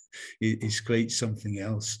 He's quite something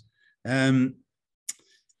else.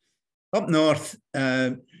 Up north,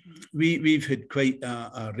 we've had quite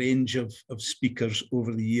a range of speakers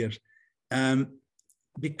over the years.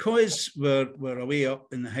 Because we're away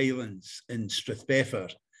up in the Highlands in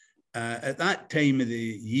Strathbeffer, at that time of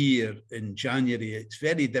the year in January, it's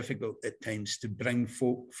very difficult at times to bring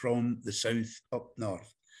folk from the south up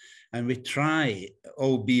north. And we try,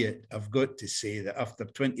 albeit I've got to say that after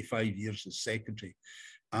 25 years as secretary,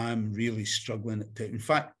 I'm really struggling at times. In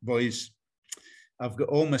fact, boys, I've got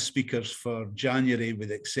all my speakers for January with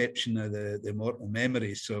the exception of the Immortal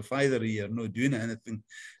Memories. So if either of you are not doing anything,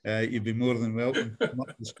 you'd be more than welcome to come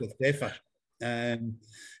up to Strathbeffer.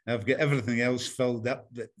 I've got everything else filled up,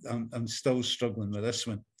 but I'm still struggling with this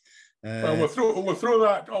one. Well, we'll throw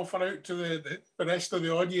that offer out to the rest of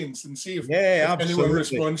the audience and see if anyone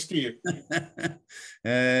responds to you.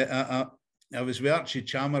 I was with Archie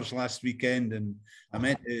Chalmers last weekend, and I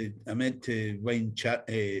meant to wind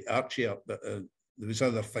Archie up, but there was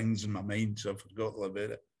other things in my mind, so I forgot all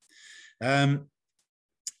about it.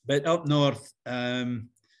 But up north,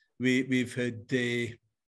 we've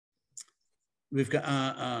got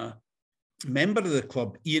a member of the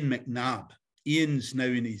club, Ian McNabb. Ian's now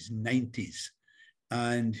in his 90s,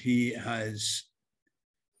 and he's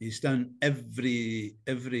done every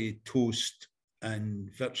toast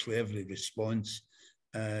and virtually every response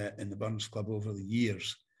in the Burns Club over the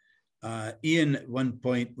years. Ian at one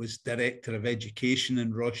point was Director of Education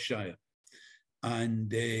in Ross-shire,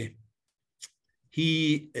 and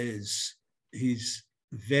he's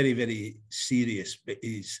very, very serious, but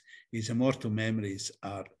his immortal memories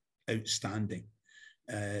are outstanding.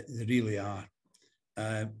 They really are.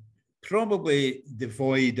 Probably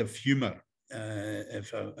devoid of humour,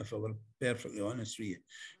 if I were perfectly honest with you.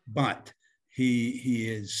 But he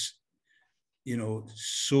is, you know,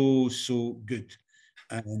 so good.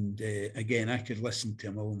 And again, I could listen to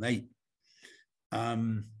him all night.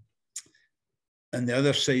 On the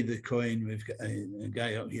other side of the coin, we've got a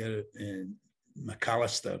guy up here,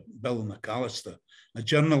 McAllister, Bill McAllister, a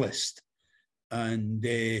journalist. And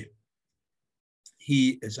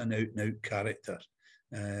he is an out-and-out character,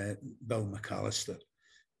 Bill McAllister.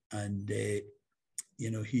 And,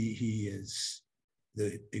 you know, he is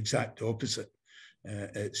the exact opposite.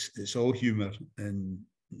 It's all humour and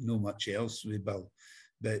no much else with Bill.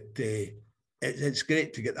 But it's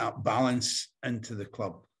great to get that balance into the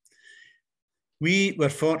club. We were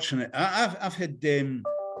fortunate. I've had the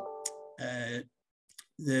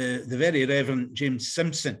very Reverend James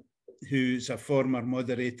Simpson, who's a former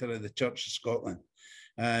moderator of the Church of Scotland.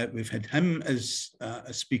 We've had him as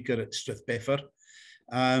a speaker at Strathbeffer.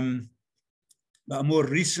 But a more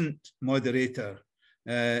recent moderator,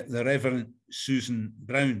 the Reverend Susan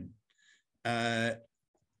Brown.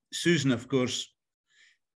 Susan, of course,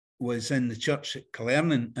 was in the church at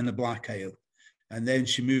Killernan in the Black Isle. And then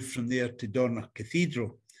she moved from there to Dornoch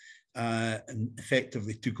Cathedral and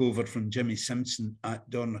effectively took over from Jimmy Simpson at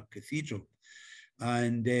Dornoch Cathedral.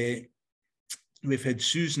 And we've had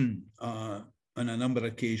Susan on a number of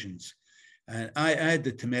occasions. And I had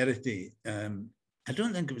the temerity, I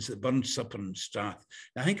don't think it was the Burns Supper in Strath.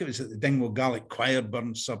 I think it was at the Dingwall Gaelic Choir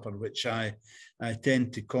Burns Supper, which I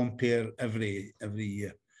tend to compare every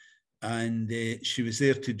year. And she was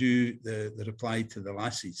there to do the reply to the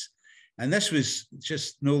lassies. And this was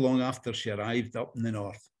just no long after she arrived up in the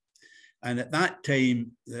north. And at that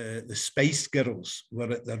time, the Spice Girls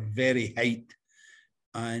were at their very height.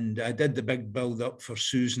 and I did the big build up for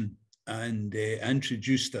Susan and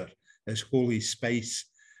introduced her as Holy Spice.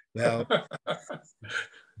 Well,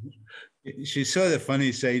 she saw the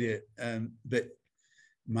funny side of it, but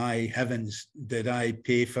my heavens, did I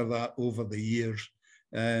pay for that over the years.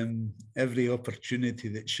 Every opportunity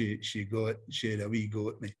that she got, she had a wee go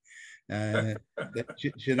at me.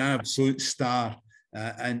 She's an absolute star,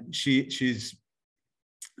 and she's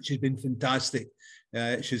been fantastic.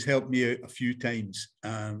 She's helped me out a few times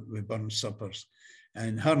with Burn Suppers,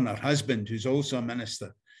 and her husband, who's also a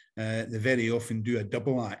minister, they very often do a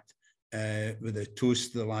double act with a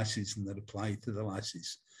toast to the lassies and the reply to the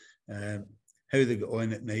lassies. How they got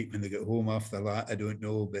on at night when they get home after that, I don't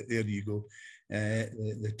know, but there you go.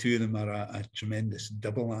 The two of them are a tremendous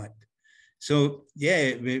double act. So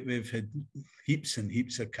yeah, we've had heaps and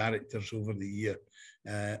heaps of characters over the year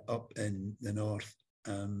up in the north.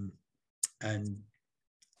 And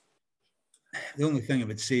the only thing I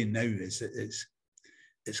would say now is that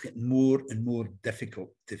it's getting more and more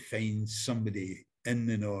difficult to find somebody in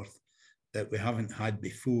the north that we haven't had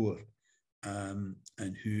before, and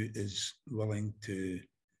who is willing to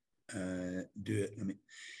do it. I mean,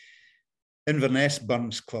 Inverness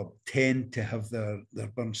Burns Club tend to have their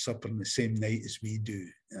burn supper on the same night as we do,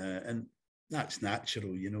 and that's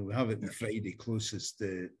natural. You know, we have it on the Friday closest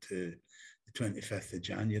to the 25th of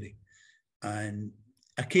January, and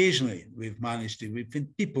occasionally we've been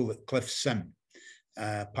people at Cliff Sim,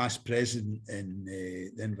 past president in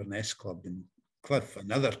the Inverness Club, and Cliff,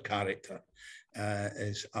 another character,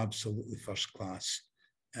 is absolutely first class,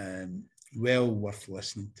 well worth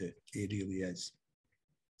listening to. He really is.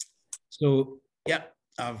 So yeah,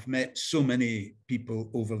 I've met so many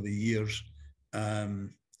people over the years,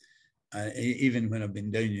 even when I've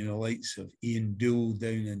been down, you know, likes of Ian Doole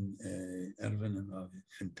down in Irvine, and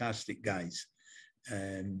fantastic guys,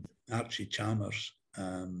 Archie Chalmers,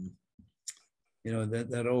 you know,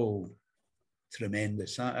 they're all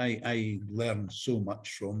tremendous. I learn so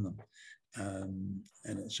much from them,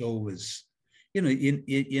 and it's always, you know,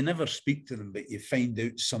 you never speak to them, but you find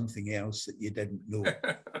out something else that you didn't know.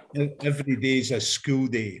 Every day is a school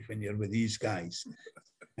day when you're with these guys.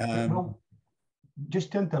 Well,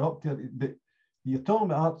 just to interrupt you, you're talking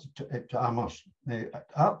about Archie Chalmers.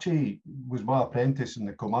 Archie was my apprentice in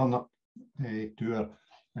the Kilmarnock tour,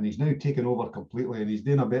 and he's now taken over completely, and he's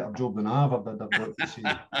doing a better job than I ever did, I've got to say.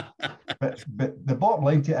 But the bottom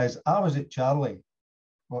line to it is, I was at Charlie,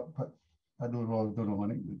 but I don't know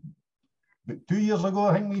when it, but 2 years ago,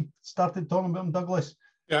 I think we started talking about him, Douglas.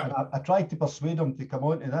 Yeah. And I tried to persuade him to come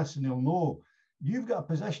on to this, and he'll know, you've got a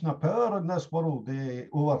position of power in this world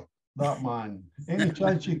over that man. Any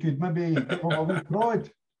chance you could maybe give him a wee prod?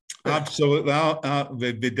 Absolutely.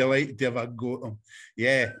 We'd be delighted to have a go at him.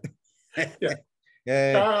 Yeah.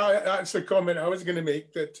 Yeah. That's the comment I was going to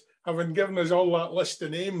make, that having given us all that list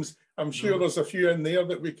of names, I'm sure there's a few in there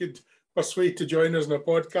that we could persuade to join us in a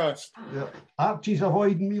podcast. Yeah. Archie's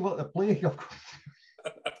avoiding me like the plague.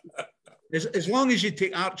 As long as you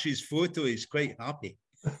take Archie's photo, he's quite happy.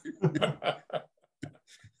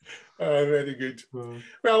 Very good.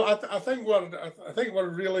 Well, I think we're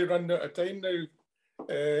really running out of time now,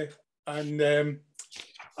 and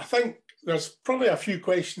I think there's probably a few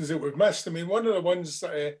questions that we've missed. I mean, one of the ones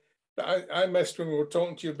that I missed when we were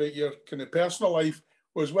talking to you about your kind of personal life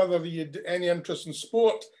was whether you had any interest in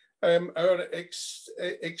sport. Our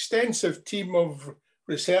extensive team of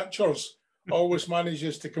researchers always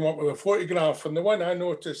manages to come up with a photograph, and the one I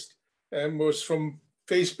noticed was from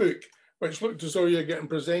Facebook, which looked as though you're getting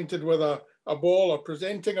presented with a ball, or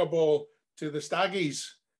presenting a ball to the Staggies,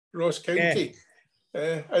 Ross County.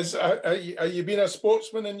 Yeah. Are you been a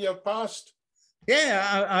sportsman in your past?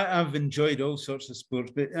 Yeah, I've enjoyed all sorts of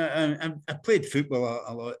sports, but I played football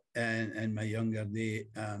a lot in my younger day.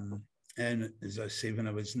 And as I say, when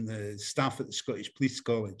I was in the staff at the Scottish Police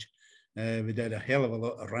College, we did a hell of a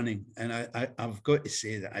lot of running. And I've got to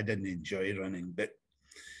say that I didn't enjoy running, but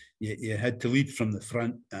you had to lead from the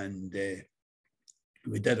front, and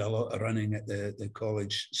we did a lot of running at the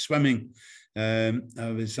college. Swimming, I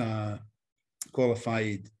was a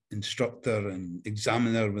qualified instructor and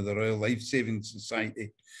examiner with the Royal Life Saving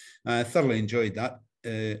Society. I thoroughly enjoyed that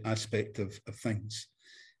aspect of things.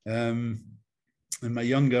 In my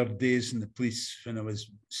younger days in the police, when I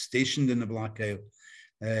was stationed in the Black Isle,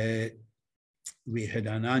 we had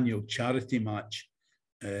an annual charity match,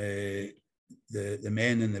 the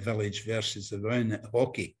men in the village versus the women at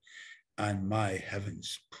hockey, and my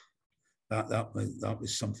heavens, that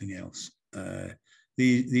was something else.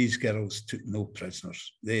 These girls took no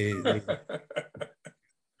prisoners. They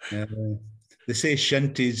say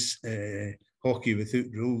shinties, hockey without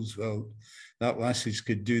rules. Well, that lasses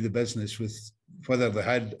could do the business with whether they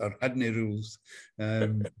had or hadn't rules.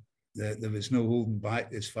 There was no holding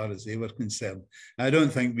back as far as they were concerned. I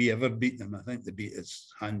don't think we ever beat them. I think they beat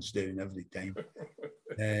us hands down every time.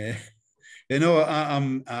 You know,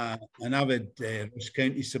 I'm an avid Ross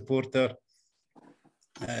County supporter.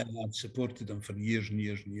 I've supported them for years and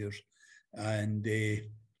years and years. And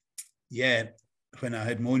yeah, when I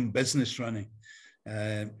had my own business running,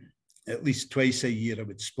 at least twice a year I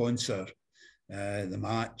would sponsor the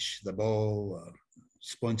match, the ball, or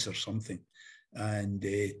sponsor something, and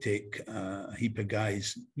take a heap of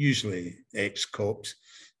guys, usually ex-cops,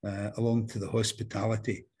 along to the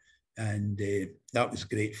hospitality. And that was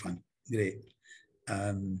great fun, great.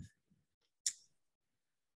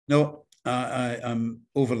 No, I'm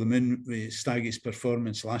over the moon with Staggy's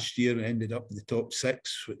performance last year. I ended up in the top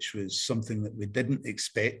 6, which was something that we didn't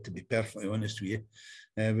expect, to be perfectly honest with you.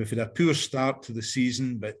 We've had a poor start to the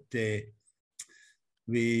season, but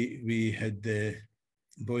we had the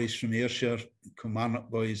boys from Ayrshire, Kilmarnock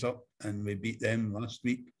boys, up, and we beat them last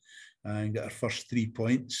week and got our first 3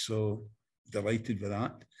 points. So delighted with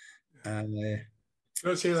that. And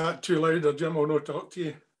don't say that too loud, or Jim will not talk to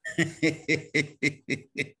you.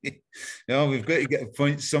 No, we've got to get a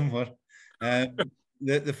point somewhere.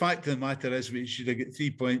 The fact of the matter is we should have got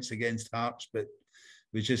 3 points against Hearts, but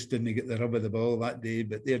we just didn't get the rub of the ball that day.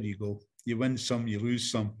 But there you go. You win some, you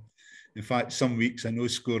lose some. In fact, some weeks I know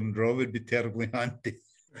score and draw would be terribly handy.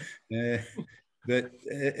 But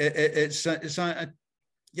it's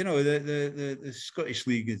you know, the Scottish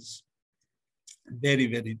League is very,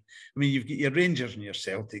 very. I mean, you've got your Rangers and your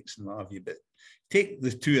Celtics and what have you, but take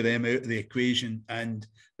the two of them out of the equation, and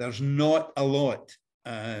there's not a lot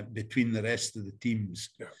between the rest of the teams.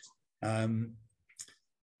 Yeah.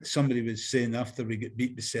 Somebody was saying after we got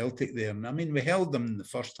beat the Celtic there, and I mean, we held them in the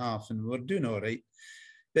first half and we were doing all right.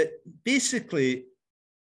 But basically,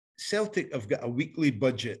 Celtic have got a weekly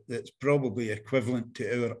budget that's probably equivalent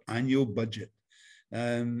to our annual budget.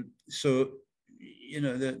 So, you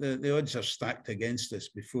know, the odds are stacked against us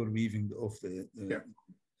before we even get off the yeah.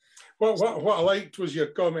 Well, what I liked was your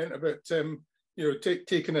comment about, you know,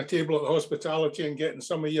 taking a table at the hospitality and getting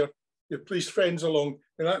some of your police friends along.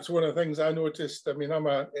 And that's one of the things I noticed. I mean, I'm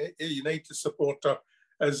a United supporter,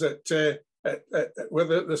 is that with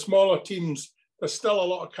the smaller teams, there's still a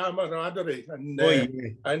lot of camaraderie. And,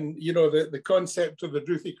 and you know, the concept of the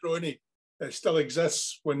Drouthy Crony still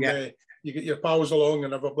exists when you get your pals along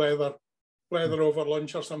and have a blether over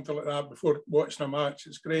lunch or something like that before watching a match.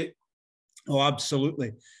 It's great. Oh,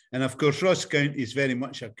 absolutely. And of course, Ross County is very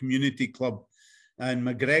much a community club, and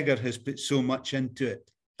McGregor has put so much into it,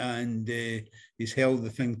 and he's held the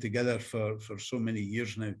thing together for so many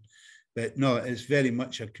years now. But no, it's very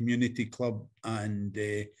much a community club, and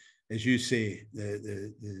as you say,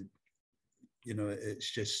 you know, it's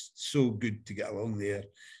just so good to get along there,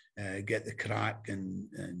 get the crack, and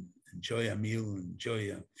enjoy a meal,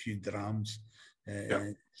 enjoy a few drams.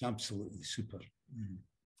 It's absolutely super. Mm.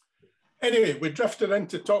 Anyway, we drifted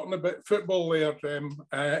into talking about football there,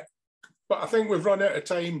 but I think we've run out of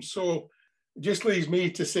time. So it just leaves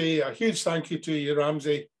me to say a huge thank you to you,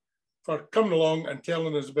 Ramsay, for coming along and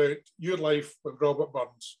telling us about your life with Robert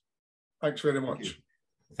Burns. Thanks very much.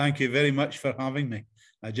 Thank you very much for having me.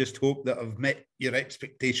 I just hope that I've met your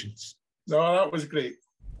expectations. No, that was great.